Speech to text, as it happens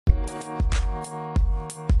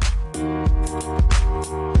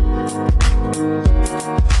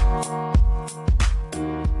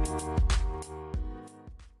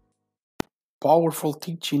Powerful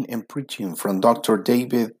teaching and preaching from Dr.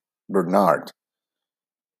 David Bernard,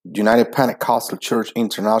 United Pentecostal Church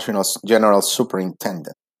International General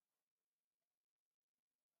Superintendent.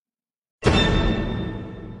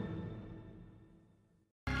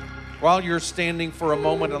 While you're standing for a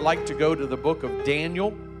moment, I'd like to go to the book of Daniel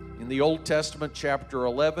in the Old Testament, chapter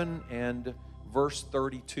 11 and verse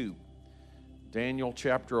 32. Daniel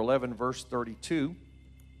chapter 11, verse 32.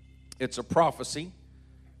 It's a prophecy,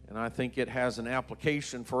 and I think it has an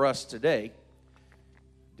application for us today.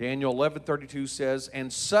 Daniel 11:32 says,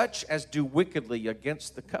 "And such as do wickedly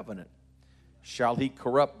against the covenant shall he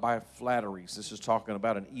corrupt by flatteries." This is talking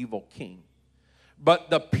about an evil king. "But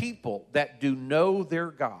the people that do know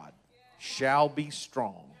their God shall be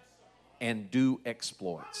strong and do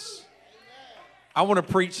exploits." I want to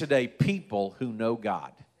preach today, people who know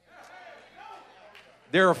God.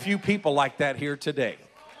 There are a few people like that here today.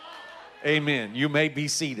 Amen. You may be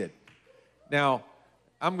seated. Now,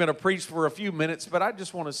 I'm going to preach for a few minutes, but I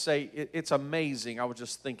just want to say it's amazing. I was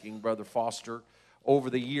just thinking, Brother Foster, over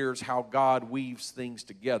the years how God weaves things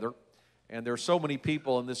together. And there are so many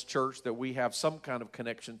people in this church that we have some kind of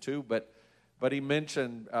connection to, but he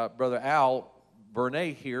mentioned Brother Al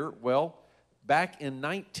Bernay here. Well, back in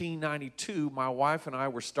 1992, my wife and I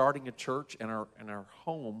were starting a church in our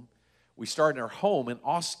home. We started our home in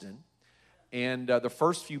Austin. And the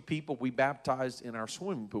first few people we baptized in our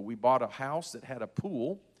swimming pool. We bought a house that had a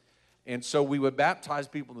pool, and so we would baptize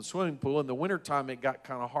people in the swimming pool. In the wintertime, it got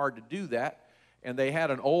kind of hard to do that, and they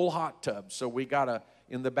had an old hot tub, so we got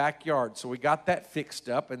in the backyard. So we got that fixed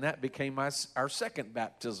up, and that became our second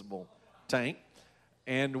baptismal tank.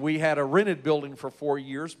 And we had a rented building for 4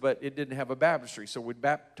 years, but it didn't have a baptistry, so we'd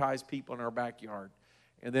baptize people in our backyard.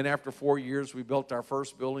 And then after 4 years, we built our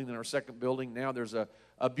first building and our second building. Now there's a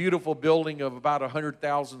beautiful building of about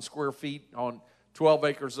 100,000 square feet on 12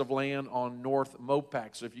 acres of land on North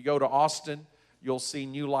Mopac. So if you go to Austin, you'll see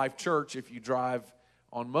New Life Church if you drive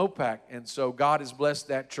on Mopac. And so God has blessed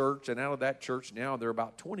that church, and out of that church now there are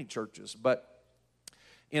about 20 churches. But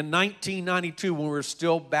in 1992, when we were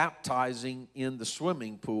still baptizing in the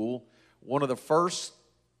swimming pool, one of the first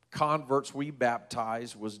converts we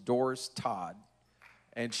baptized was Doris Todd.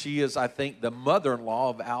 And she is, I think, the mother-in-law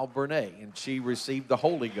of Al Bernay, and she received the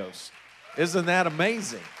Holy Ghost. Isn't that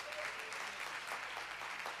amazing?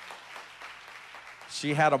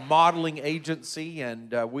 She had a modeling agency,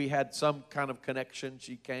 and we had some kind of connection.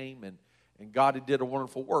 She came, and God did a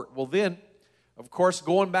wonderful work. Well, then, of course,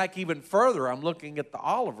 going back even further, I'm looking at the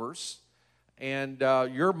Olivers, and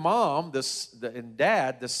your mom and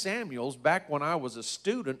dad, the Samuels, back when I was a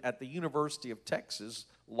student at the University of Texas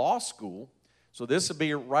Law School. So this would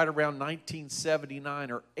be right around 1979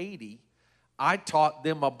 or 80. I taught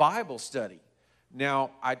them a Bible study.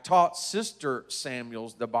 Now, I taught Sister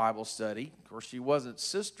Samuels the Bible study. Of course, she wasn't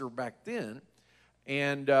sister back then.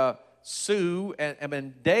 And Sue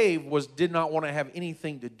and Dave did not want to have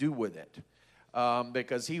anything to do with it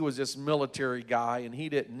because he was this military guy and he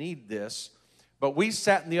didn't need this. But we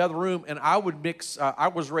sat in the other room, and I would mix. I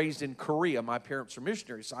was raised in Korea. My parents were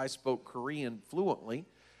missionaries, so I spoke Korean fluently.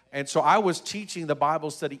 And so I was teaching the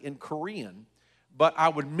Bible study in Korean, but I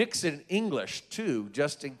would mix it in English too,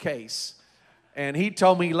 just in case. And he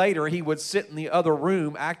told me later he would sit in the other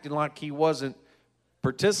room acting like he wasn't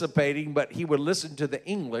participating, but he would listen to the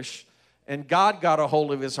English, and God got a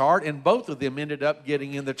hold of his heart, and both of them ended up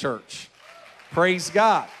getting in the church. Praise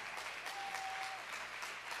God.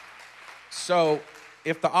 So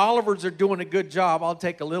if the Olivers are doing a good job, I'll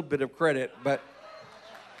take a little bit of credit, but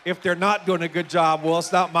if they're not doing a good job, well,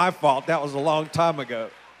 it's not my fault. That was a long time ago.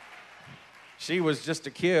 She was just a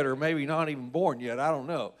kid, or maybe not even born yet. I don't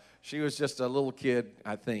know. She was just a little kid,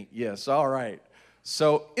 I think. Yes, all right.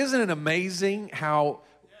 So isn't it amazing how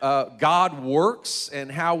God works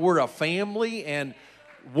and how we're a family, and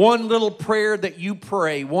one little prayer that you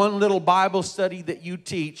pray, one little Bible study that you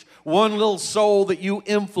teach, one little soul that you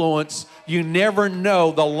influence, you never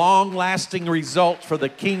know the long-lasting results for the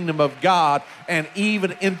kingdom of God and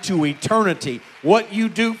even into eternity. What you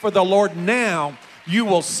do for the Lord now, you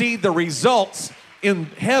will see the results in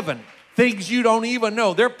heaven. Things you don't even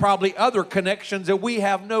know. There are probably other connections that we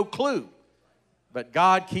have no clue. But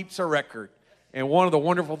God keeps a record. And one of the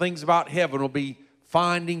wonderful things about heaven will be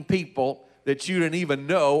finding people that you didn't even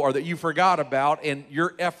know or that you forgot about, and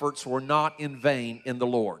your efforts were not in vain in the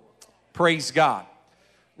Lord. Praise God.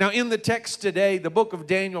 Now, in the text today, the book of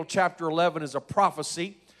Daniel chapter 11 is a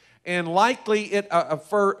prophecy, and likely it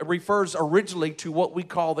refers originally to what we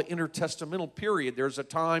call the intertestamental period. There's a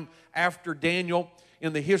time after Daniel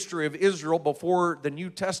in the history of Israel before the New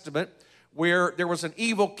Testament, where there was an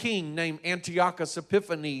evil king named Antiochus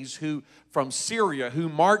Epiphanes from Syria who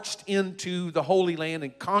marched into the Holy Land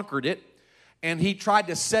and conquered it, and he tried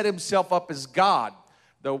to set himself up as God.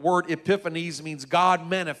 The word Epiphanes means God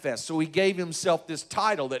manifest, so he gave himself this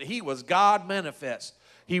title that he was God manifest.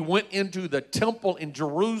 He went into the temple in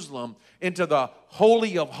Jerusalem, into the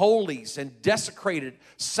Holy of Holies, and desecrated,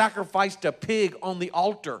 sacrificed a pig on the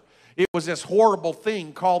altar. It was this horrible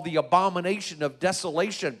thing called the abomination of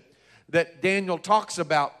desolation that Daniel talks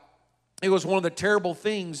about. It was one of the terrible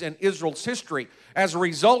things in Israel's history. As a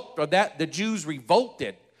result of that, the Jews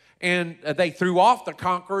revolted, and they threw off the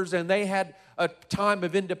conquerors, and they had a time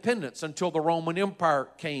of independence until the Roman Empire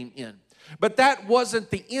came in. But that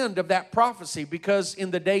wasn't the end of that prophecy, because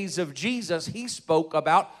in the days of Jesus, he spoke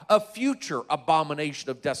about a future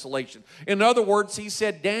abomination of desolation. In other words, he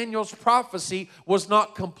said Daniel's prophecy was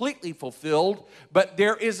not completely fulfilled, but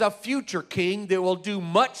there is a future king that will do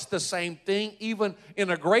much the same thing, even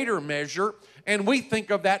in a greater measure. And we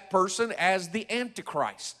think of that person as the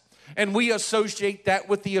Antichrist. And we associate that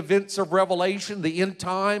with the events of Revelation, the end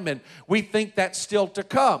time, and we think that's still to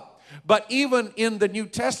come. But even in the New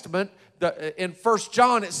Testament, in 1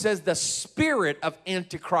 John, it says the spirit of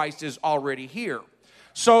Antichrist is already here.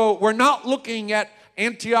 So we're not looking at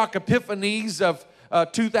Antioch Epiphanes of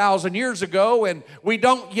 2,000 years ago, and we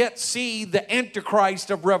don't yet see the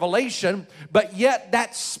Antichrist of Revelation, but yet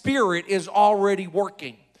that spirit is already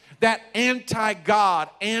working. That anti-God,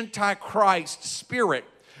 anti-Christ spirit,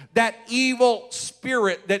 that evil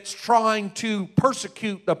spirit that's trying to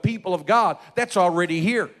persecute the people of God, that's already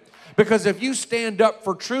here. Because if you stand up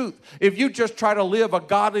for truth, if you just try to live a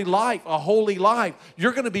godly life, a holy life,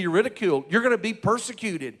 you're going to be ridiculed. You're going to be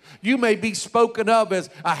persecuted. You may be spoken of as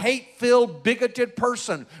a hate-filled, bigoted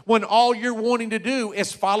person when all you're wanting to do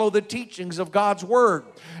is follow the teachings of God's Word.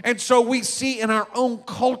 And so we see in our own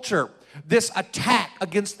culture this attack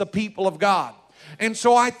against the people of God. And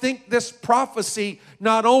so I think this prophecy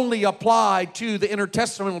not only applied to the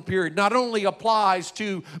intertestamental period, not only applies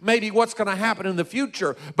to maybe what's going to happen in the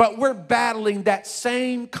future, but we're battling that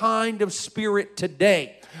same kind of spirit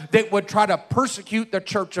today that would try to persecute the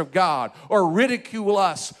church of God or ridicule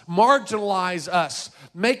us, marginalize us,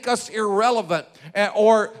 make us irrelevant,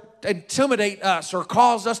 or intimidate us or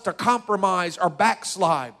cause us to compromise or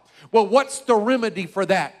backslide. Well, what's the remedy for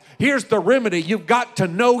that? Here's the remedy. You've got to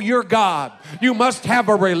know your God. You must have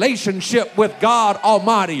a relationship with God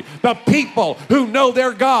Almighty. The people who know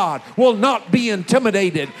their God will not be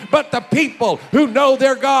intimidated, but the people who know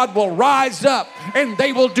their God will rise up and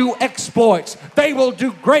they will do exploits. They will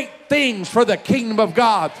do great things for the kingdom of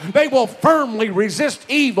God. They will firmly resist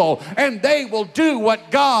evil, and they will do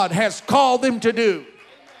what God has called them to do.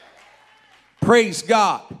 Praise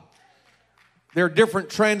God. There are different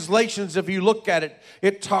translations. If you look at it,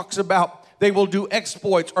 it talks about they will do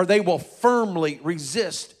exploits or they will firmly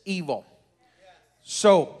resist evil.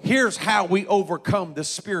 So here's how we overcome the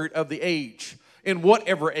spirit of the age, in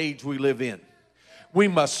whatever age we live in. We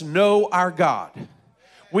must know our God.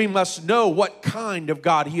 We must know what kind of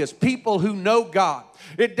God He is. People who know God.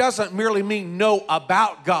 It doesn't merely mean know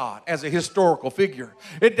about God as a historical figure.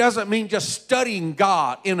 It doesn't mean just studying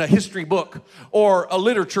God in a history book or a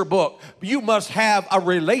literature book. You must have a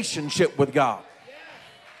relationship with God.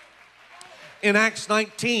 In Acts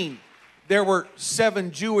 19, there were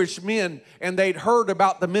 7 Jewish men, and they'd heard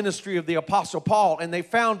about the ministry of the Apostle Paul, and they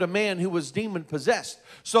found a man who was demon-possessed.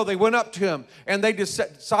 So they went up to him, and they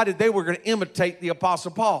decided they were going to imitate the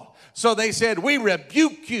Apostle Paul. So they said, "We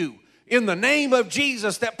rebuke you in the name of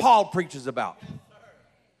Jesus that Paul preaches about."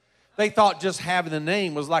 They thought just having the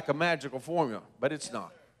name was like a magical formula, but it's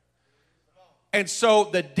not. And so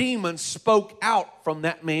the demon spoke out from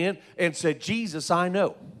that man and said, "Jesus, I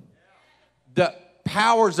know." The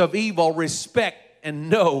powers of evil respect and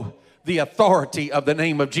know the authority of the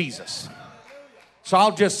name of Jesus. So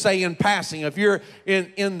I'll just say in passing, if you're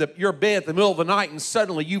in your bed at the middle of the night and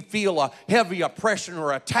suddenly you feel a heavy oppression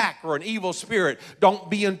or attack or an evil spirit, don't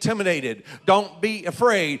be intimidated. Don't be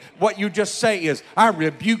afraid. What you just say is, "I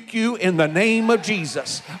rebuke you in the name of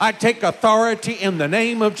Jesus. I take authority in the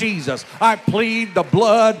name of Jesus. I plead the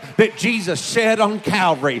blood that Jesus shed on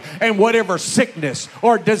Calvary. And whatever sickness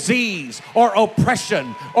or disease or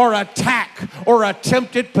oppression or attack or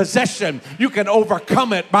attempted possession, you can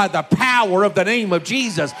overcome it by the power of the name of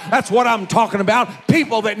Jesus." That's what I'm talking about.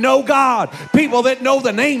 People that know God, people that know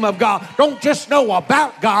the name of God, don't just know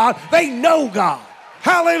about God, they know God.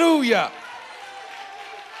 Hallelujah.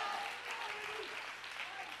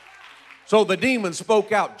 So the demon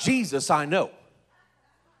spoke out, "Jesus, I know.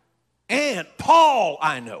 And Paul,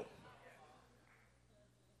 I know."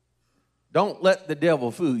 Don't let the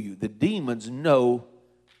devil fool you. The demons know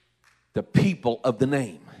the people of the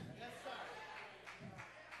name.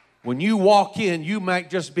 When you walk in, you might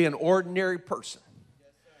just be an ordinary person.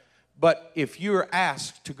 But if you're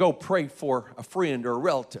asked to go pray for a friend or a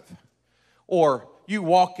relative, or you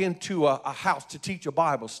walk into a house to teach a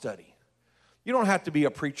Bible study, you don't have to be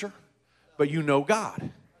a preacher, but you know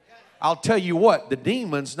God. I'll tell you what, the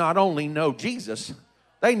demons not only know Jesus,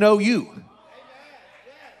 they know you.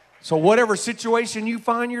 So whatever situation you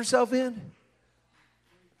find yourself in,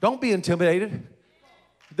 don't be intimidated.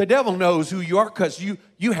 The devil knows who you are because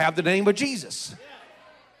you have the name of Jesus.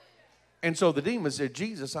 And so the demon said,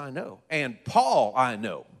 Jesus, I know. And Paul, I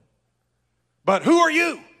know. But who are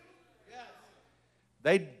you?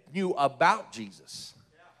 They knew about Jesus,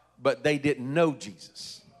 but they didn't know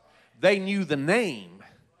Jesus. They knew the name,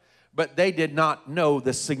 but they did not know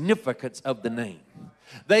the significance of the name.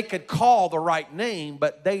 They could call the right name,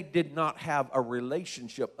 but they did not have a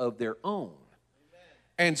relationship of their own.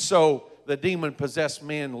 And so the demon-possessed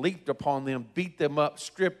men leaped upon them, beat them up,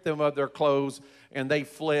 stripped them of their clothes, and they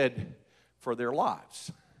fled for their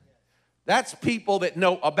lives. That's people that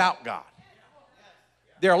know about God.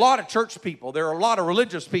 There are a lot of church people. There are a lot of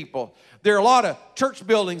religious people. There are a lot of church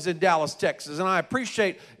buildings in Dallas, Texas. And I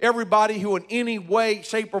appreciate everybody who in any way,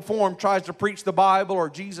 shape, or form tries to preach the Bible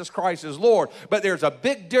or Jesus Christ is Lord. But there's a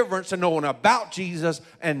big difference in knowing about Jesus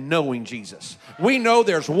and knowing Jesus. We know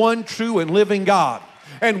there's one true and living God.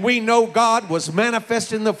 And we know God was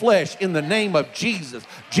manifest in the flesh in the name of Jesus.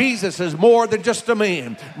 Jesus is more than just a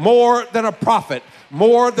man, more than a prophet,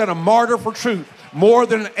 more than a martyr for truth, more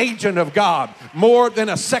than an agent of God, more than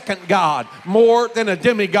a second God, more than a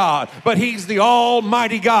demigod. But He's the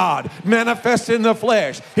Almighty God, manifest in the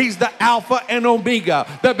flesh. He's the Alpha and Omega,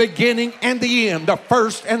 the beginning and the end, the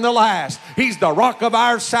first and the last. He's the rock of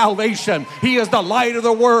our salvation. He is the light of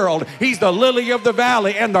the world. He's the lily of the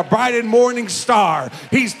valley and the bright and morning star.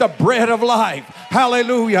 He's the bread of life.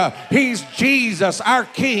 Hallelujah. He's Jesus, our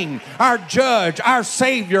King, our Judge, our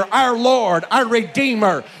Savior, our Lord, our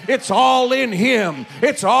Redeemer. It's all in Him.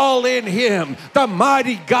 It's all in Him. The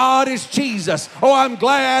mighty God is Jesus. Oh, I'm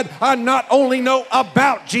glad I not only know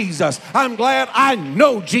about Jesus, I'm glad I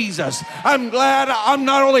know Jesus. I'm glad I'm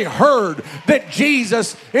not only heard that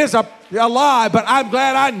Jesus is alive, but I'm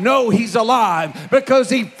glad I know He's alive because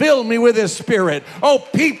He filled me with His Spirit. Oh,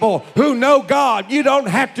 people who know God, you don't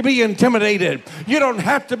have to be intimidated. You don't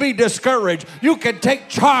have to be discouraged. You can take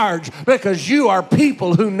charge because you are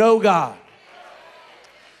people who know God.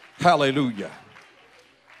 Hallelujah.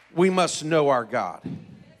 We must know our God.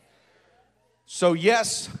 So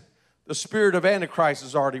yes, the spirit of Antichrist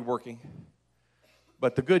is already working,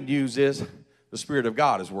 but the good news is the Spirit of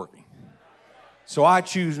God is working. So I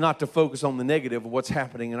choose not to focus on the negative of what's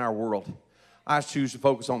happening in our world. I choose to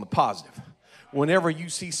focus on the positive. Whenever you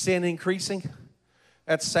see sin increasing,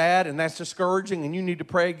 that's sad and that's discouraging, and you need to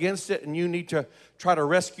pray against it, and you need to try to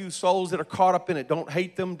rescue souls that are caught up in it. Don't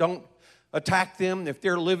hate them. Don't attack them. If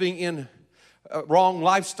they're living in wrong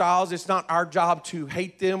lifestyles, it's not our job to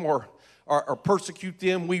hate them or persecute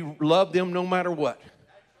them. We love them no matter what.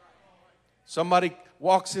 Somebody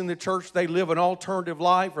walks in the church, they live an alternative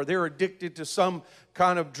life, or they're addicted to some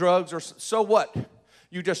kind of drugs, or so what?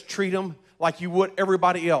 You just treat them like you would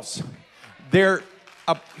everybody else. They're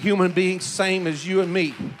a human being, same as you and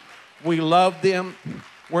me. We love them.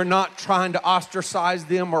 We're not trying to ostracize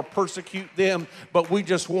them or persecute them, but we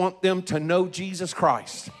just want them to know Jesus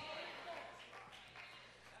Christ.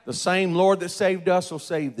 The same Lord that saved us will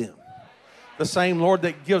save them. The same Lord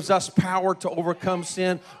that gives us power to overcome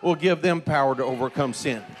sin will give them power to overcome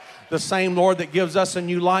sin. The same Lord that gives us a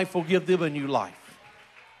new life will give them a new life.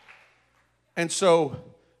 And so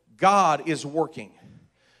God is working.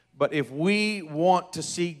 But if we want to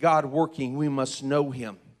see God working, we must know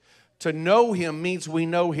Him. To know Him means we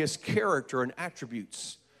know His character and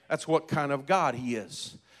attributes. That's what kind of God He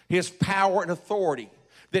is. His power and authority,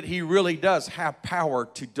 that He really does have power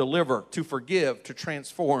to deliver, to forgive, to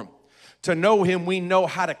transform. To know Him, we know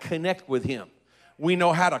how to connect with Him. We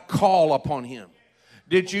know how to call upon Him.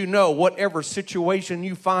 Did you know whatever situation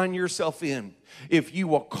you find yourself in, if you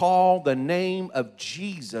will call the name of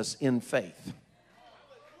Jesus in faith,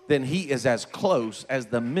 then He is as close as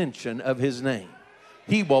the mention of His name.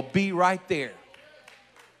 He will be right there.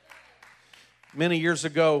 Many years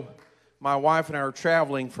ago, my wife and I were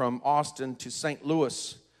traveling from Austin to St.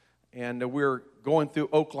 Louis, and we were going through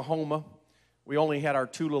Oklahoma. We only had our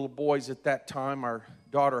 2 little boys at that time. Our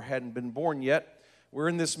daughter hadn't been born yet. We're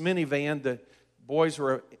in this minivan. The boys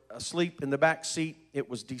were asleep in the back seat. It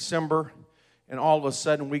was December, and all of a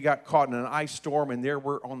sudden we got caught in an ice storm, and there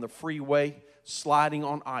we're on the freeway sliding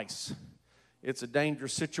on ice. it's a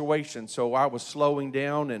dangerous situation. So I was slowing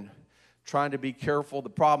down and trying to be careful. The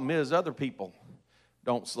problem is other people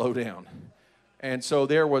don't slow down. And so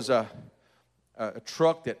there was a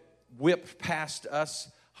truck that whipped past us,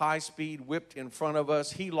 high speed, whipped in front of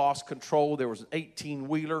us. He lost control. There was an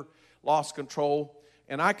 18-wheeler, lost control.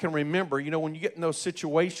 And I can remember, when you get in those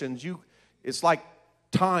situations, it's like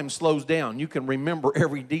time slows down. You can remember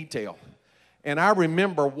every detail. And I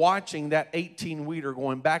remember watching that 18-wheeler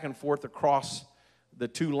going back and forth across the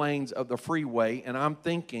 2 lanes of the freeway, and I'm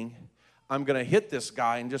thinking, I'm going to hit this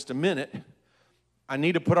guy in just a minute. I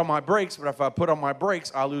need to put on my brakes, but if I put on my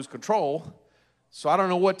brakes, I'll lose control. So I don't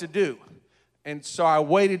know what to do. And so I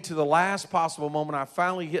waited to the last possible moment. I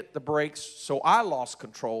finally hit the brakes, so I lost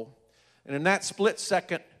control. And in that split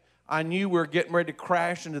second, I knew we were getting ready to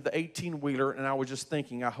crash into the 18-wheeler, and I was just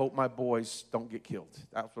thinking, I hope my boys don't get killed.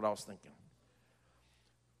 That's what I was thinking.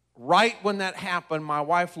 Right when that happened, my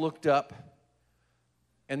wife looked up,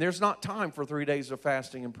 and there's not time for 3 days of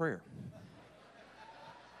fasting and prayer.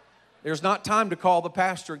 There's not time to call the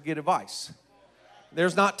pastor and get advice.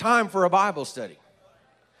 There's not time for a Bible study.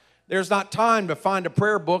 There's not time to find a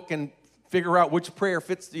prayer book and figure out which prayer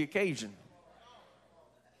fits the occasion.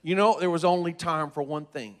 There was only time for one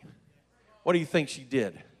thing. What do you think she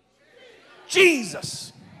did?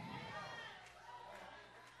 Jesus.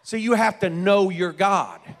 See, you have to know your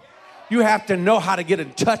God. You have to know how to get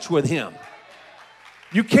in touch with Him.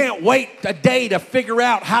 You can't wait a day to figure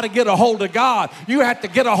out how to get a hold of God. You have to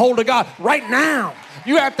get a hold of God right now.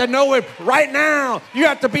 You have to know Him right now. You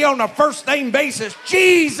have to be on a first name basis.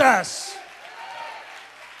 Jesus.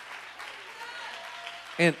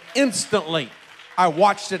 And instantly, I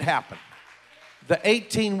watched it happen. The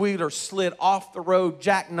 18-wheeler slid off the road,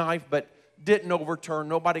 jackknife, but didn't overturn.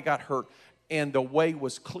 Nobody got hurt. And the way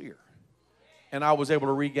was clear. And I was able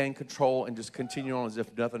to regain control and just continue on as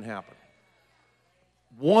if nothing happened.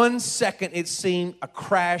 1 second, it seemed a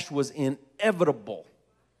crash was inevitable.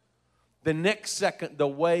 The next second, the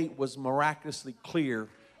way was miraculously clear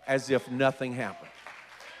as if nothing happened.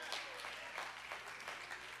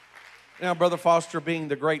 Now, Brother Foster, being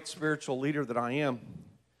the great spiritual leader that I am,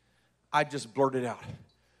 I just blurted out,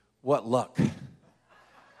 "What luck."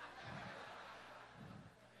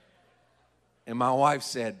 And my wife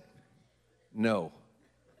said, "No,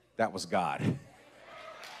 that was God."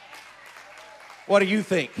 What do you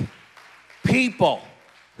think? People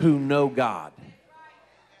who know God.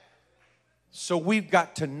 So we've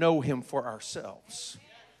got to know Him for ourselves.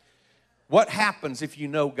 What happens if you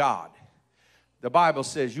know God? The Bible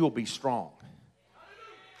says you'll be strong.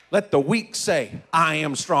 Let the weak say, "I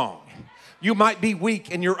am strong." You might be weak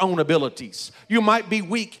in your own abilities. You might be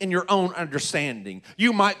weak in your own understanding.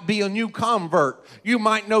 You might be a new convert. You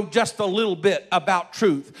might know just a little bit about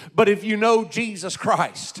truth. But if you know Jesus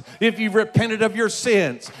Christ, if you've repented of your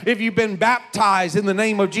sins, if you've been baptized in the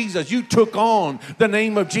name of Jesus, you took on the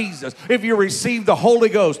name of Jesus. If you received the Holy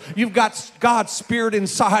Ghost, you've got God's Spirit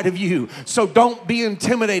inside of you. So don't be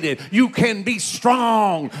intimidated. You can be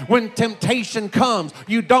strong. When temptation comes,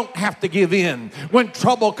 you don't have to give in. When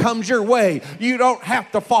trouble comes your way, you don't have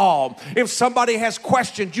to fall. If somebody has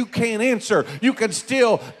questions you can't answer, you can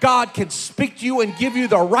still, God can speak to you and give you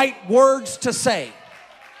the right words to say.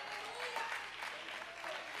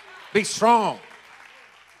 Be strong.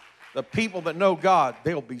 The people that know God,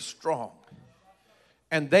 they'll be strong.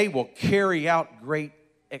 And they will carry out great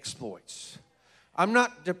exploits. I'm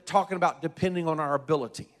not talking about depending on our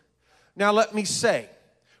ability. Now let me say,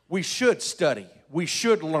 we should study, we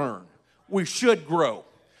should learn, we should grow.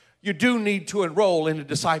 You do need to enroll in a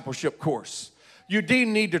discipleship course. You do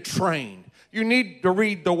need to train. You need to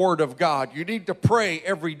read the Word of God. You need to pray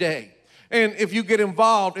every day. And if you get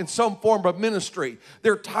involved in some form of ministry,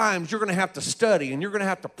 there are times you're going to have to study and you're going to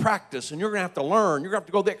have to practice and you're going to have to learn. You're going to have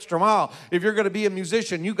to go the extra mile. If you're going to be a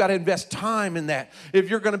musician, you've got to invest time in that.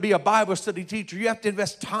 If you're going to be a Bible study teacher, you have to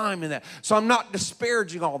invest time in that. So I'm not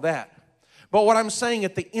disparaging all that. But what I'm saying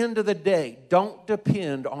at the end of the day, don't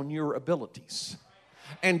depend on your abilities.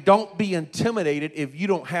 And don't be intimidated if you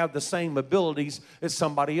don't have the same abilities as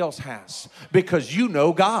somebody else has. Because you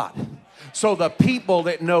know God. So the people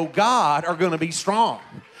that know God are going to be strong.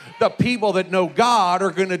 The people that know God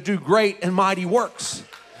are going to do great and mighty works.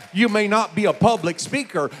 You may not be a public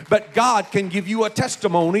speaker, but God can give you a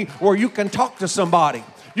testimony where you can talk to somebody.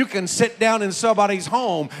 You can sit down in somebody's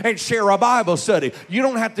home and share a Bible study. You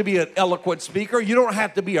don't have to be an eloquent speaker. You don't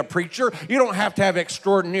have to be a preacher. You don't have to have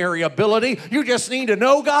extraordinary ability. You just need to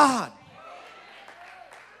know God.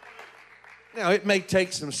 Now, it may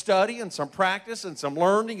take some study and some practice and some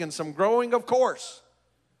learning and some growing, of course.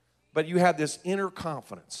 But you have this inner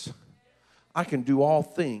confidence I can do all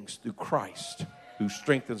things through Christ who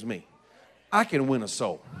strengthens me. I can win a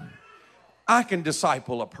soul. I can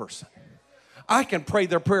disciple a person. I can pray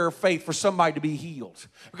their prayer of faith for somebody to be healed.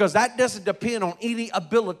 Because that doesn't depend on any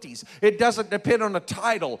abilities. It doesn't depend on a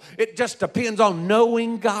title. It just depends on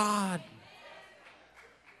knowing God.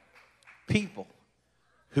 People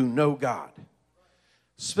who know God.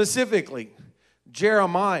 Specifically,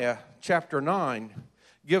 Jeremiah chapter 9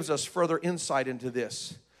 gives us further insight into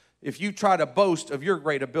this. If you try to boast of your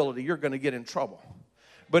great ability, you're going to get in trouble.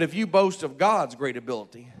 But if you boast of God's great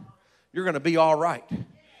ability, you're going to be all right.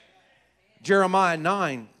 Jeremiah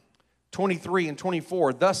 9, 23 and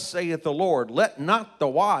 24, thus saith the Lord, let not the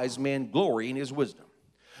wise man glory in his wisdom,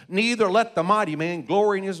 neither let the mighty man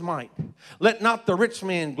glory in his might. Let not the rich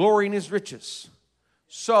man glory in his riches.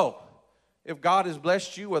 So, if God has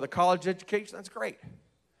blessed you with a college education, that's great.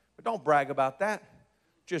 But don't brag about that.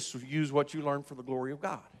 Just use what you learned for the glory of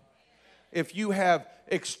God. If you have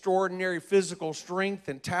extraordinary physical strength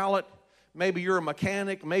and talent, maybe you're a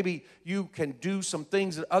mechanic, maybe you can do some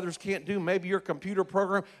things that others can't do, maybe you're a computer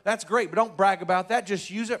programmer, that's great, but don't brag about that. Just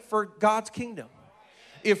use it for God's kingdom.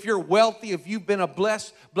 If you're wealthy, if you've been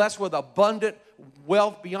blessed with abundant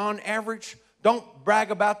wealth beyond average, don't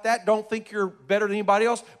brag about that. Don't think you're better than anybody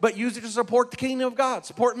else, but use it to support the kingdom of God,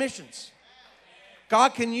 support missions.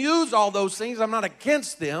 God can use all those things. I'm not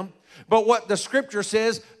against them, but what the scripture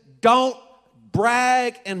says, don't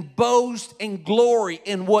brag and boast and glory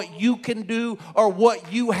in what you can do or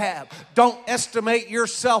what you have. Don't estimate your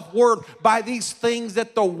self-worth by these things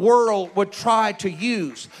that the world would try to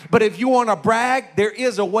use. But if you want to brag, there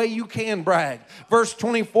is a way you can brag. Verse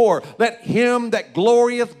 24, let him that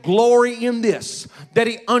glorieth glory in this, that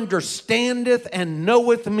he understandeth and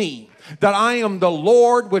knoweth me, that I am the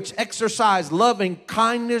Lord which exercise loving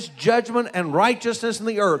kindness, judgment, and righteousness in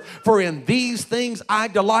the earth. For in these things I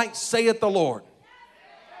delight, saith the Lord.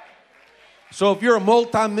 So if you're a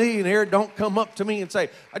multimillionaire, don't come up to me and say,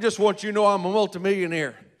 I just want you to know I'm a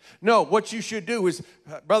multimillionaire. No, what you should do is,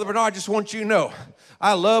 Brother Bernard, I just want you to know,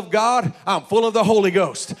 I love God, I'm full of the Holy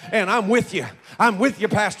Ghost, and I'm with you. I'm with you,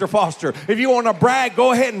 Pastor Foster. If you want to brag,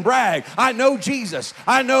 go ahead and brag. I know Jesus.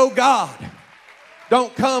 I know God.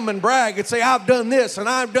 Don't come and brag and say, I've done this and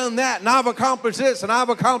I've done that and I've accomplished this and I've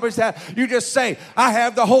accomplished that. You just say, I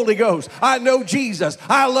have the Holy Ghost. I know Jesus.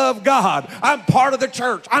 I love God. I'm part of the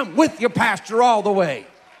church. I'm with you, Pastor, all the way.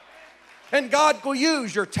 And God will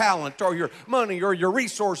use your talent or your money or your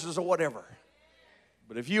resources or whatever.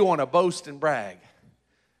 But if you want to boast and brag,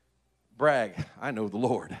 I know the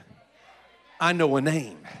Lord. I know a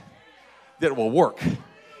name that will work.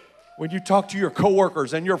 When you talk to your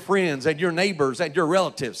coworkers and your friends and your neighbors and your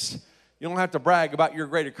relatives, you don't have to brag about your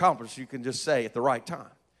great accomplishments. You can just say at the right time,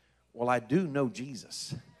 well, I do know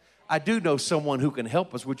Jesus. I do know someone who can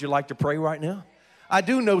help us. Would you like to pray right now? I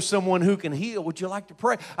do know someone who can heal. Would you like to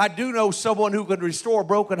pray? I do know someone who can restore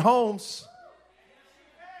broken homes.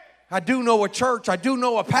 I do know a church. I do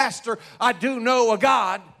know a pastor. I do know a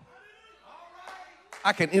God.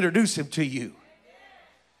 I can introduce him to you.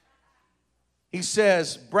 He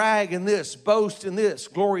says, brag in this, boast in this,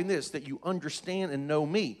 glory in this, that you understand and know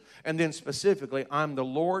me. And then specifically, I'm the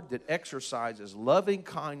Lord that exercises loving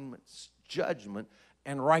kindness, judgment,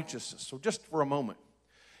 and righteousness. So just for a moment,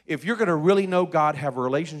 if you're going to really know God, have a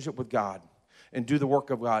relationship with God, and do the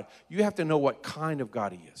work of God, you have to know what kind of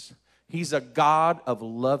God he is. He's a God of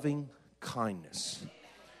loving kindness.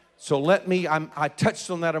 So I touched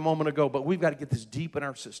on that a moment ago, but we've got to get this deep in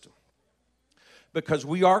our system. Because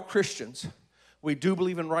we are Christians. We do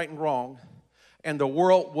believe in right and wrong, and the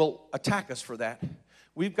world will attack us for that.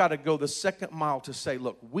 We've got to go the second mile to say,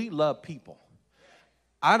 look, we love people.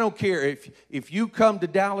 I don't care if you come to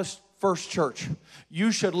Dallas First Church,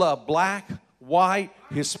 you should love black, white,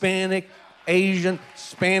 Hispanic, Asian,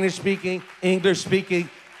 Spanish-speaking, English-speaking.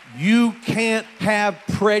 You can't have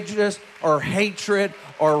prejudice or hatred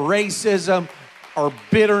or racism or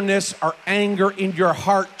bitterness or anger in your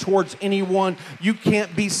heart towards anyone. You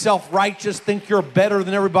can't be self-righteous, think you're better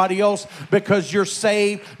than everybody else because you're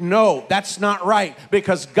saved. No, that's not right,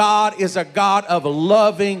 because God is a God of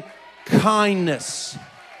loving kindness.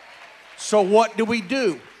 So what do we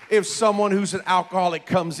do if someone who's an alcoholic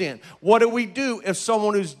comes in? What do we do if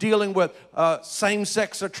someone who's dealing with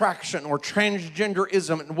same-sex attraction or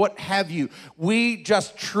transgenderism and what have you? We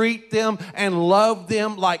just treat them and love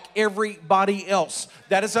them like everybody else.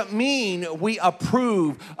 That doesn't mean we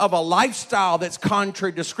approve of a lifestyle that's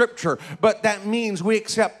contrary to Scripture, but that means we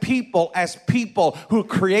accept people as people who are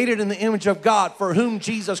created in the image of God, for whom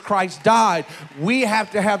Jesus Christ died. We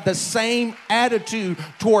have to have the same attitude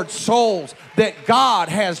towards souls that God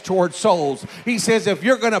has towards souls. He says, if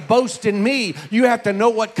you're going to boast in me, you have to know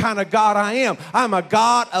what kind of God I am. I'm a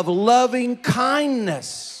God of loving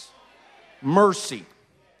kindness, mercy,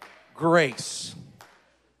 grace.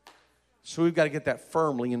 So we've got to get that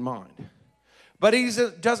firmly in mind. But he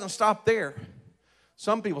doesn't stop there.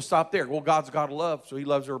 Some people stop there. Well, God's God of love, so he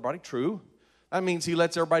loves everybody. True. That means he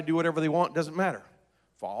lets everybody do whatever they want. Doesn't matter.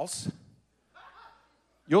 False.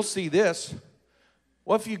 You'll see this.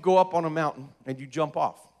 What if you go up on a mountain and you jump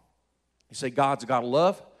off? You say, God's a God of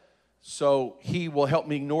love, so he will help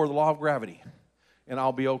me ignore the law of gravity, and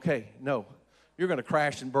I'll be okay. No. You're going to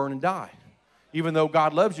crash and burn and die. Even though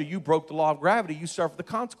God loves you, you broke the law of gravity. You suffer the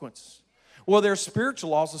consequences. Well, there's spiritual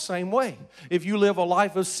laws the same way. If you live a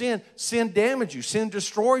life of sin, sin damages you. Sin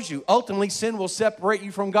destroys you. Ultimately, sin will separate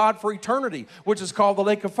you from God for eternity, which is called the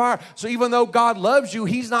lake of fire. So even though God loves you,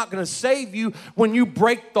 he's not going to save you when you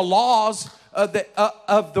break the laws of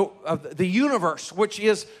the universe, which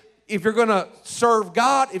is, if you're going to serve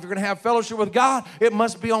God, if you're going to have fellowship with God, it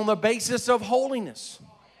must be on the basis of holiness.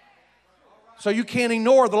 So you can't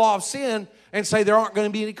ignore the law of sin and say there aren't going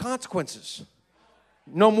to be any consequences.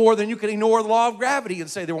 No more than you can ignore the law of gravity and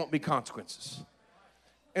say there won't be consequences.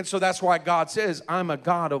 And so that's why God says, I'm a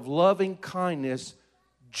God of loving kindness,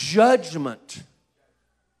 judgment,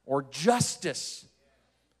 or justice.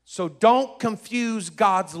 So don't confuse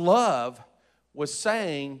God's love with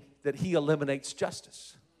saying that he eliminates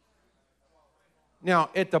justice. Now,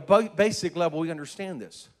 at the basic level, we understand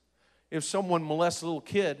this. If someone molests a little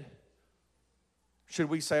kid, should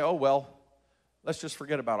we say, oh, well, let's just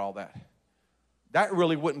forget about all that? That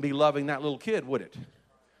really wouldn't be loving that little kid, would it?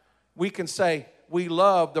 We can say we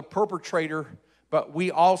love the perpetrator, but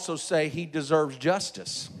we also say he deserves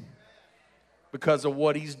justice because of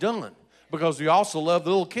what he's done. Because we also love the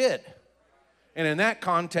little kid. And in that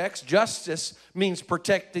context, justice means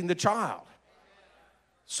protecting the child.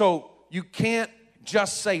 So you can't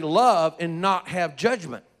just say love and not have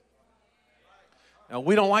judgment. Now,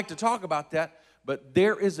 we don't like to talk about that. But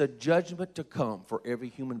there is a judgment to come for every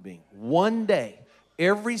human being. One day,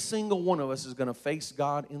 every single one of us is going to face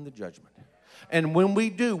God in the judgment. And when we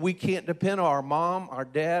do, we can't depend on our mom, our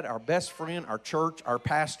dad, our best friend, our church, our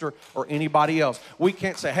pastor, or anybody else. We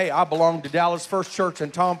can't say, hey, I belong to Dallas First Church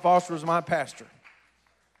and Tom Foster is my pastor.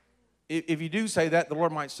 If you do say that, the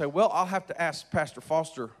Lord might say, well, I'll have to ask Pastor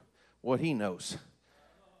Foster what he knows.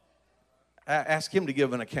 Ask him to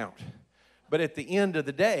give an account. But at the end of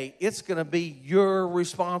the day, it's going to be your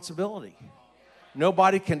responsibility.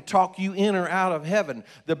 Nobody can talk you in or out of heaven.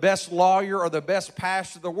 The best lawyer or the best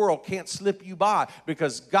pastor of the world can't slip you by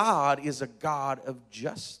because God is a God of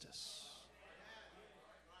justice.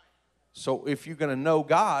 So if you're going to know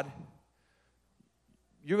God,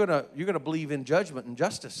 you're going to believe in judgment and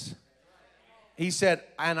justice. He said,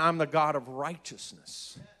 and I'm the God of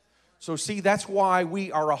righteousness. So see, that's why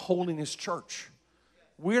we are a holiness church.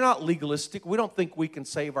 We're not legalistic. We don't think we can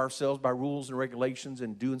save ourselves by rules and regulations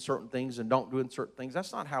and doing certain things and don't doing certain things.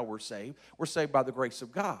 That's not how we're saved. We're saved by the grace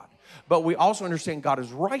of God. But we also understand God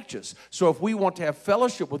is righteous. So if we want to have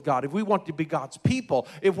fellowship with God, if we want to be God's people,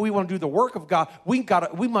 if we want to do the work of God,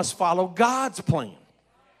 we must follow God's plan.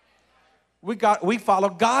 We follow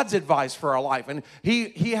God's advice for our life. And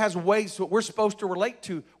He has ways that we're supposed to relate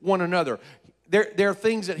to one another. There are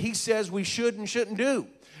things that He says we should and shouldn't do.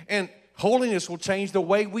 And holiness will change the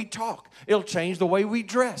way we talk. It'll change the way we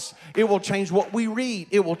dress. It will change what we read.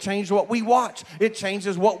 It will change what we watch. It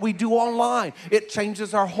changes what we do online. It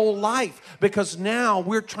changes our whole life because now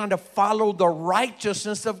we're trying to follow the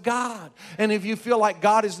righteousness of God. And if you feel like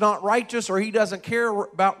God is not righteous or He doesn't care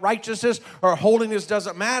about righteousness or holiness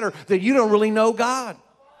doesn't matter, then you don't really know God.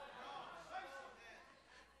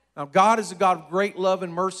 Now, God is a God of great love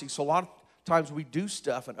and mercy. So a lot of times we do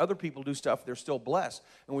stuff and other people do stuff, they're still blessed.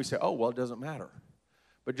 And we say, oh, well, it doesn't matter.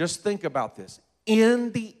 But just think about this.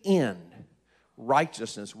 In the end,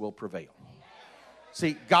 righteousness will prevail.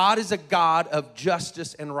 See, God is a God of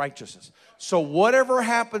justice and righteousness. So whatever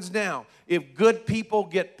happens now, if good people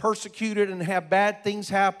get persecuted and have bad things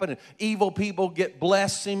happen, and evil people get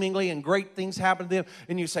blessed seemingly and great things happen to them,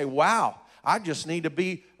 and you say, wow, I just need to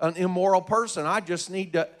be an immoral person. I just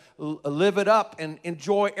need to live it up and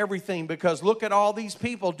enjoy everything because look at all these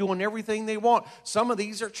people doing everything they want. Some of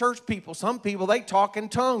these are church people. Some people, they talk in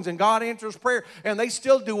tongues and God answers prayer and they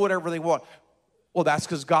still do whatever they want. Well, that's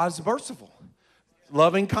because God's merciful.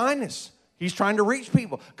 Loving kindness. He's trying to reach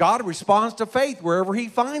people. God responds to faith wherever He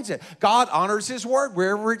finds it. God honors His word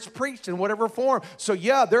wherever it's preached in whatever form. So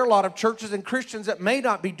yeah, there are a lot of churches and Christians that may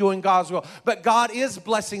not be doing God's will, but God is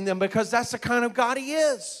blessing them because that's the kind of God He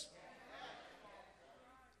is.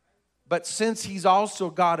 But since He's also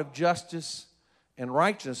God of justice and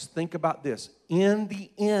righteousness, think about this. In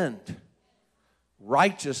the end,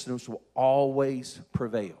 righteousness will always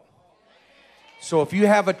prevail. So if you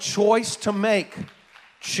have a choice to make,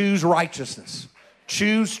 choose righteousness,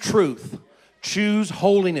 choose truth, choose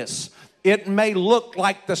holiness. It may look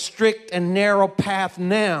like the strict and narrow path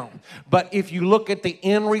now, but if you look at the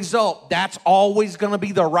end result, that's always going to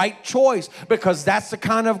be the right choice, because that's the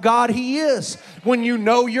kind of God He is. When you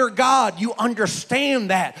know your God, you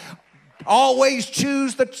understand that. Always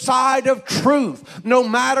choose the side of truth, no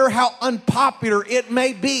matter how unpopular it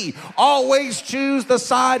may be. Always choose the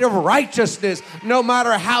side of righteousness, no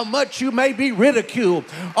matter how much you may be ridiculed.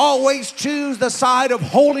 Always choose the side of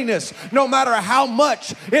holiness, no matter how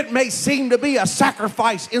much it may seem to be a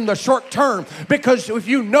sacrifice in the short term. Because if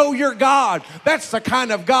you know your God, that's the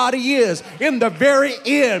kind of God He is. In the very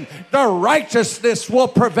end, the righteousness will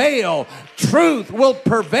prevail. Truth will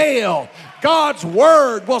prevail. God's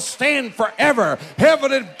word will stand forever.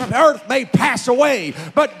 Heaven and earth may pass away,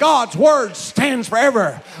 but God's word stands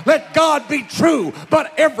forever. Let God be true,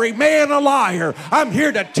 but every man a liar. I'm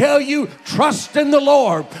here to tell you, trust in the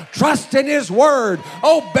Lord. Trust in His word.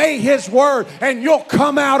 Obey His word, and you'll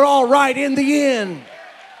come out all right in the end.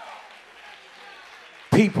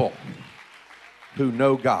 People who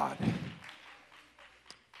know God.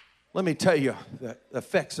 Let me tell you the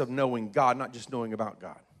effects of knowing God, not just knowing about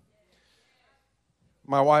God.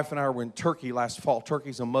 My wife and I were in Turkey last fall.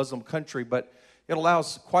 Turkey's a Muslim country, but it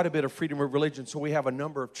allows quite a bit of freedom of religion, so we have a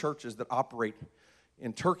number of churches that operate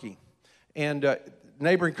in Turkey. And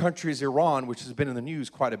neighboring country is Iran, which has been in the news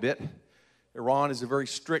quite a bit. Iran is a very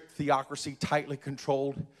strict theocracy, tightly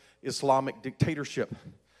controlled Islamic dictatorship.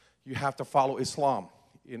 You have to follow Islam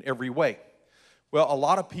in every way. Well, a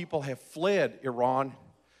lot of people have fled Iran,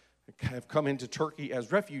 have come into Turkey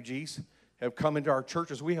as refugees, have come into our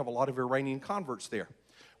churches. We have a lot of Iranian converts there.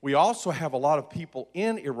 We also have a lot of people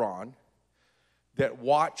in Iran that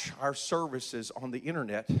watch our services on the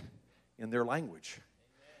internet in their language.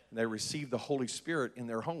 And they receive the Holy Spirit in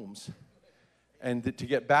their homes. And to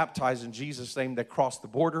get baptized in Jesus' name, they cross the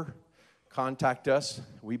border, contact us.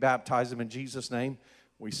 We baptize them in Jesus' name.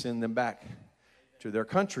 We send them back to their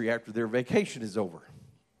country after their vacation is over.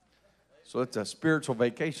 So it's a spiritual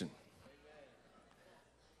vacation.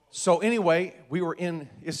 So anyway, we were in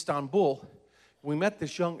Istanbul. We met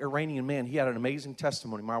this young Iranian man. He had an amazing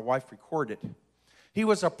testimony. My wife recorded it. He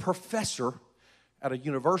was a professor at a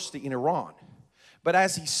university in Iran. But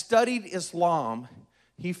as he studied Islam,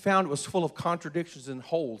 he found it was full of contradictions and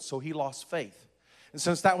holes, so he lost faith. And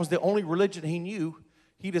since that was the only religion he knew,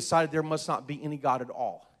 he decided there must not be any God at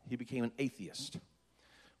all. He became an atheist.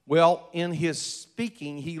 Well, in his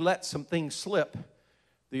speaking, he let some things slip.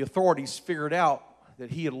 The authorities figured out that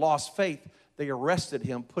he had lost faith. They arrested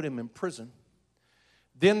him, put him in prison.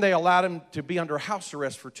 Then they allowed him to be under house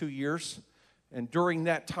arrest for 2 years. And during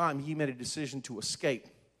that time, he made a decision to escape.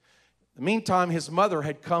 In the meantime, his mother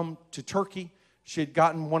had come to Turkey. She had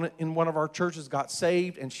gotten in one of our churches, got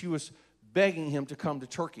saved, and she was begging him to come to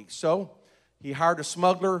Turkey. So he hired a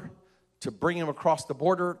smuggler to bring him across the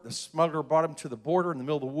border. The smuggler brought him to the border in the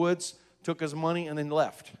middle of the woods, took his money, and then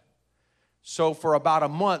left. So for about a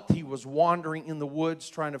month, he was wandering in the woods,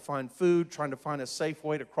 trying to find food, trying to find a safe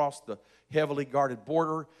way to cross the heavily guarded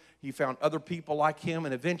border. He found other people like him,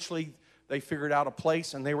 and eventually they figured out a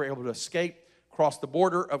place, and they were able to escape, cross the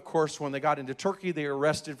border. Of course, when they got into Turkey, they were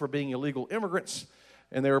arrested for being illegal immigrants,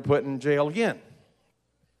 and they were put in jail again.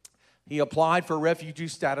 He applied for refugee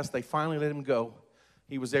status. They finally let him go.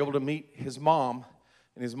 He was able to meet his mom,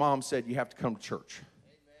 and his mom said, "You have to come to church."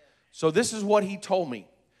 Amen. So this is what he told me.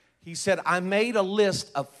 He said, I made a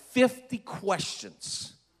list of 50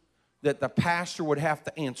 questions that the pastor would have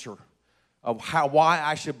to answer of why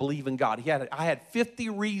I should believe in God. I had 50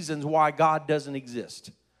 reasons why God doesn't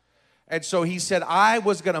exist. And so he said, I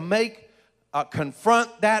was going to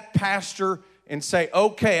confront that pastor and say,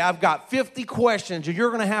 okay, I've got 50 questions, and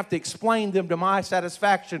you're going to have to explain them to my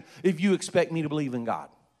satisfaction if you expect me to believe in God.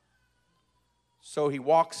 So he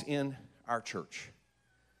walks in our church,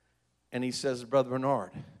 and he says, Brother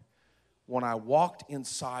Bernard, when I walked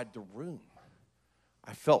inside the room,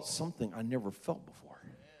 I felt something I never felt before.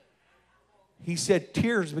 He said,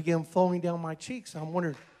 tears began flowing down my cheeks. I'm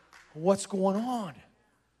wondering, what's going on?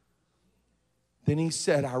 Then he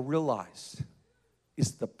said, I realized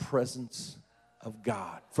it's the presence of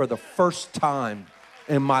God. For the first time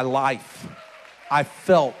in my life, I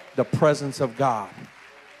felt the presence of God.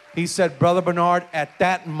 He said, Brother Bernard, at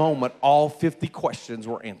that moment, all 50 questions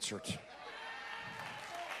were answered.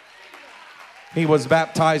 He was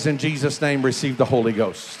baptized in Jesus' name, received the Holy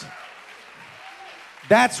Ghost.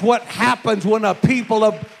 That's what happens when a people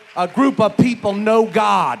of a group of people know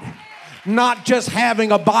God. Not just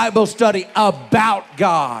having a Bible study about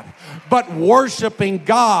God, but worshiping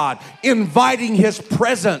God, inviting His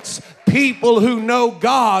presence. People who know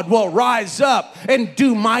God will rise up and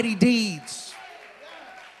do mighty deeds.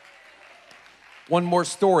 One more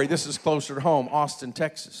story. This is closer to home, Austin,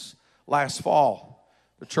 Texas. Last fall,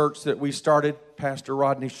 the church that we started, Pastor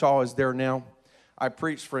Rodney Shaw is there now. I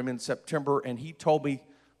preached for him in September, and he told me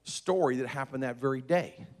a story that happened that very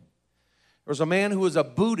day. There was a man who was a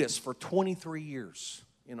Buddhist for 23 years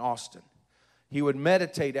in Austin. He would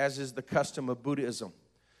meditate, as is the custom of Buddhism.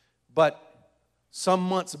 But some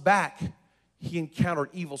months back, he encountered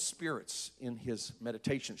evil spirits in his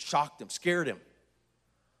meditation. Shocked him, scared him.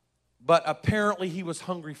 But apparently he was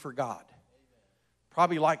hungry for God.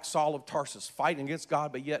 Probably like Saul of Tarsus, fighting against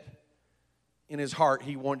God, but yet in his heart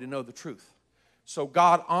he wanted to know the truth. So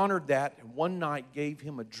God honored that, and one night gave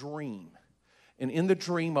him a dream. And in the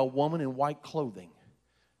dream, a woman in white clothing,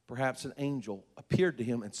 perhaps an angel, appeared to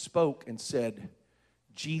him and spoke and said,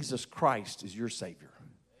 Jesus Christ is your Savior.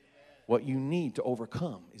 What you need to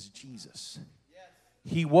overcome is Jesus.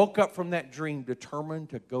 He woke up from that dream determined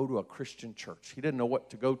to go to a Christian church. He didn't know what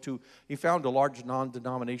to go to. He found a large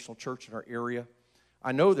non-denominational church in our area.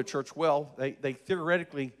 I know the church well. They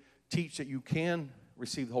theoretically teach that you can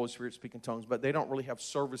receive the Holy Spirit, speak in tongues, but they don't really have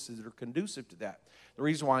services that are conducive to that. The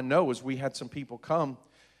reason why I know is we had some people come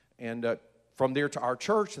and from there to our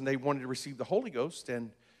church, and they wanted to receive the Holy Ghost, and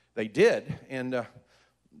they did. And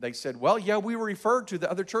they said, well, yeah, we were referred to the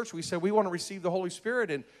other church. We said, we want to receive the Holy Spirit.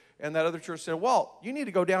 And that other church said, well, you need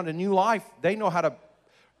to go down to New Life. They know how to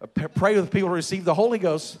pray with people to receive the Holy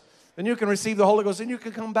Ghost. Then you can receive the Holy Ghost, and you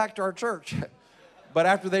can come back to our church. But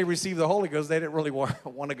after they received the Holy Ghost, they didn't really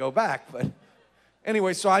want to go back. But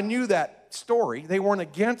anyway, so I knew that story. They weren't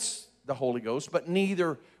against the Holy Ghost, but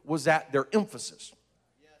neither was that their emphasis.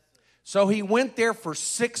 So he went there for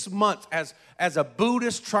 6 months as a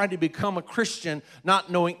Buddhist trying to become a Christian, not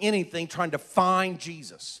knowing anything, trying to find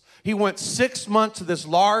Jesus. He went 6 months to this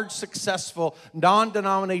large, successful,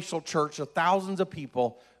 non-denominational church of thousands of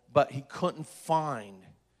people, but he couldn't find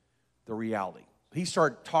the reality. He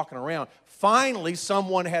started talking around. Finally,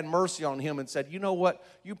 someone had mercy on him and said, you know what?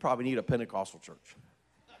 You probably need a Pentecostal church.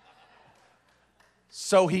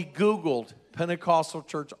 So he Googled Pentecostal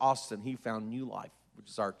Church Austin. He found New Life, which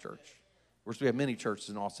is our church. Of course, we have many churches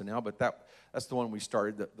in Austin now, but that's the one we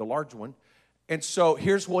started, the large one. And so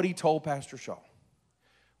here's what he told Pastor Shaw.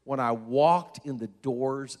 When I walked in the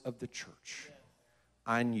doors of the church,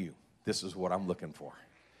 I knew this is what I'm looking for.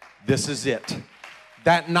 This is it.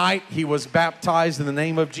 That night, he was baptized in the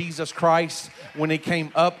name of Jesus Christ. When he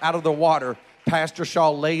came up out of the water, Pastor Shaw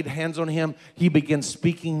laid hands on him. He began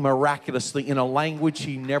speaking miraculously in a language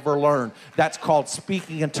he never learned. That's called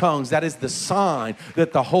speaking in tongues. That is the sign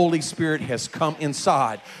that the Holy Spirit has come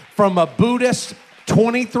inside. From a Buddhist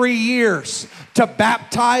 23 years to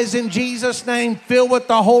baptize in Jesus' name, filled with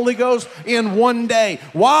the Holy Ghost in one day.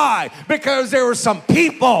 Why? Because there were some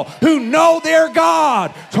people who know their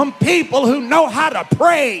God, some people who know how to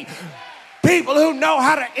pray, people who know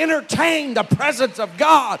how to entertain the presence of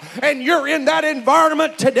God. And you're in that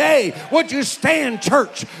environment today. Would you stand,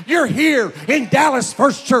 church? You're here in Dallas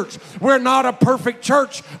First Church. We're not a perfect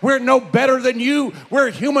church. We're no better than you. We're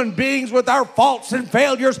human beings with our faults and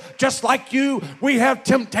failures just like you. We have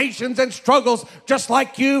temptations and struggles just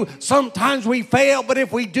like you. Sometimes we fail, but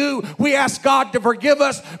if we do, we ask God to forgive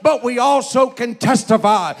us. But we also can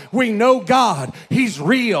testify. We know God. He's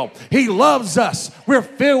real. He loves us. We're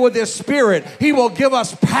filled with His Spirit. He will give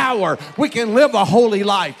us power. We can live a holy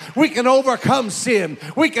life. We can overcome sin.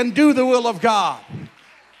 We can do the will of God.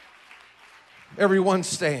 Everyone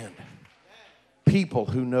stand. People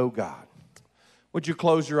who know God. Would you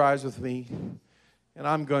close your eyes with me? And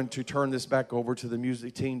I'm going to turn this back over to the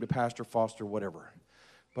music team, to Pastor Foster, whatever.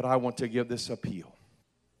 But I want to give this appeal.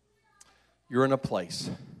 You're in a place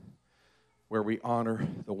where we honor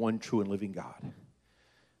the one true and living God.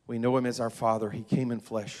 We know Him as our Father. He came in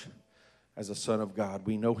flesh as a Son of God.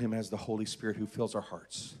 We know Him as the Holy Spirit who fills our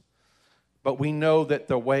hearts. But we know that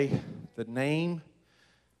the name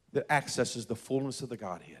that accesses the fullness of the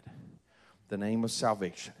Godhead, the name of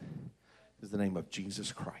salvation, is the name of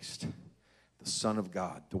Jesus Christ, the Son of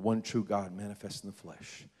God, the one true God manifest in the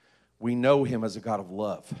flesh. We know Him as a God of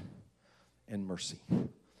love and mercy.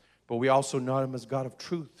 But we also know Him as God of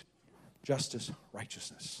truth, justice,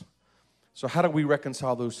 righteousness. So how do we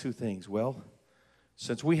reconcile those two things? Well,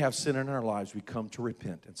 since we have sin in our lives, we come to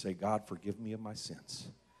repent and say, God, forgive me of my sins.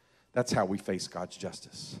 That's how we face God's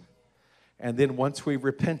justice. And then once we've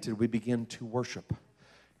repented, we begin to worship.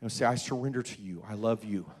 And say, I surrender to you. I love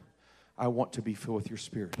you. I want to be filled with your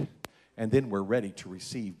Spirit. And then we're ready to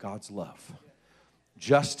receive God's love.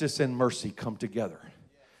 Justice and mercy come together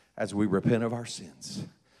as we repent of our sins,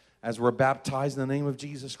 as we're baptized in the name of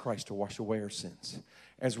Jesus Christ to wash away our sins,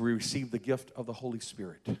 as we receive the gift of the Holy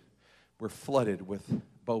Spirit. We're flooded with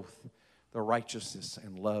both the righteousness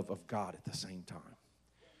and love of God at the same time.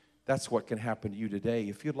 That's what can happen to you today.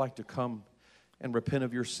 If you'd like to come and repent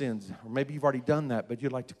of your sins, or maybe you've already done that, but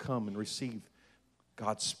you'd like to come and receive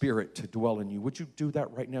God's Spirit to dwell in you, would you do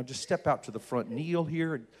that right now? Just step out to the front, kneel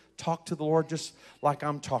here, and talk to the Lord just like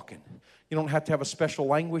I'm talking. You don't have to have a special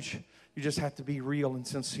language. You just have to be real and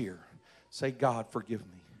sincere. Say, God, forgive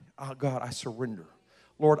me. Oh, God, I surrender.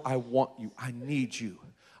 Lord, I want you. I need you.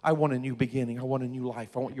 I want a new beginning. I want a new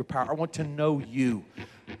life. I want your power. I want to know you.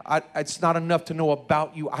 It's not enough to know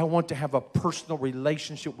about you. I want to have a personal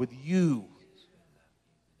relationship with you.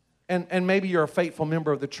 And maybe you're a faithful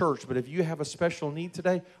member of the church, but if you have a special need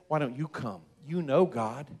today, why don't you come? You know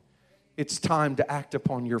God. It's time to act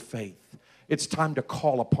upon your faith. It's time to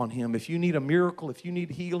call upon Him. If you need a miracle, if you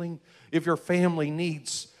need healing, if your family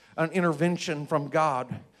needs an intervention from God,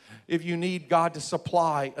 if you need God to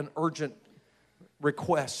supply an urgent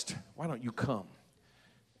request, why don't you come?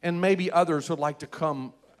 And maybe others would like to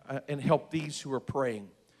come and help these who are praying.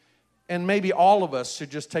 And maybe all of us should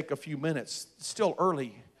just take a few minutes. It's still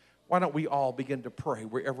early. Why don't we all begin to pray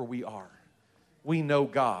wherever we are? We know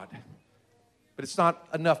God, but it's not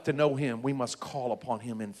enough to know Him. We must call upon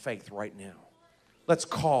Him in faith right now. Let's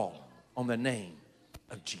call on the name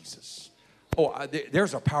of Jesus. Oh,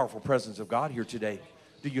 there's a powerful presence of God here today.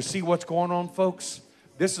 Do you see what's going on, folks?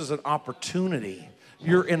 This is an opportunity.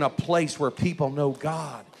 You're in a place where people know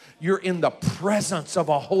God. You're in the presence of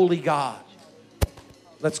a holy God.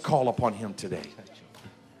 Let's call upon Him today.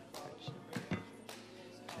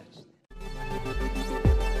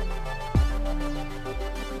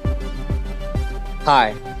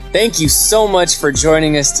 Hi, thank you so much for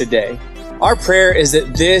joining us today. Our prayer is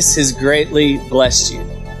that this has greatly blessed you.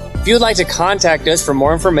 If you would like to contact us for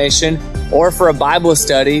more information or for a Bible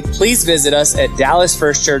study, please visit us at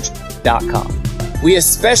dallasfirstchurch.com. We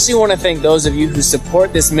especially want to thank those of you who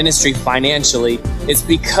support this ministry financially. It's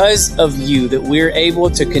because of you that we're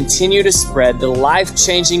able to continue to spread the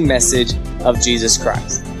life-changing message of Jesus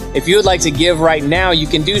Christ. If you would like to give right now, you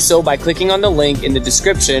can do so by clicking on the link in the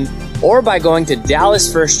description or by going to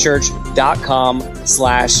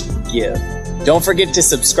dallasfirstchurch.com/give. Don't forget to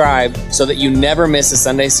subscribe so that you never miss a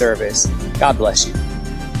Sunday service. God bless you.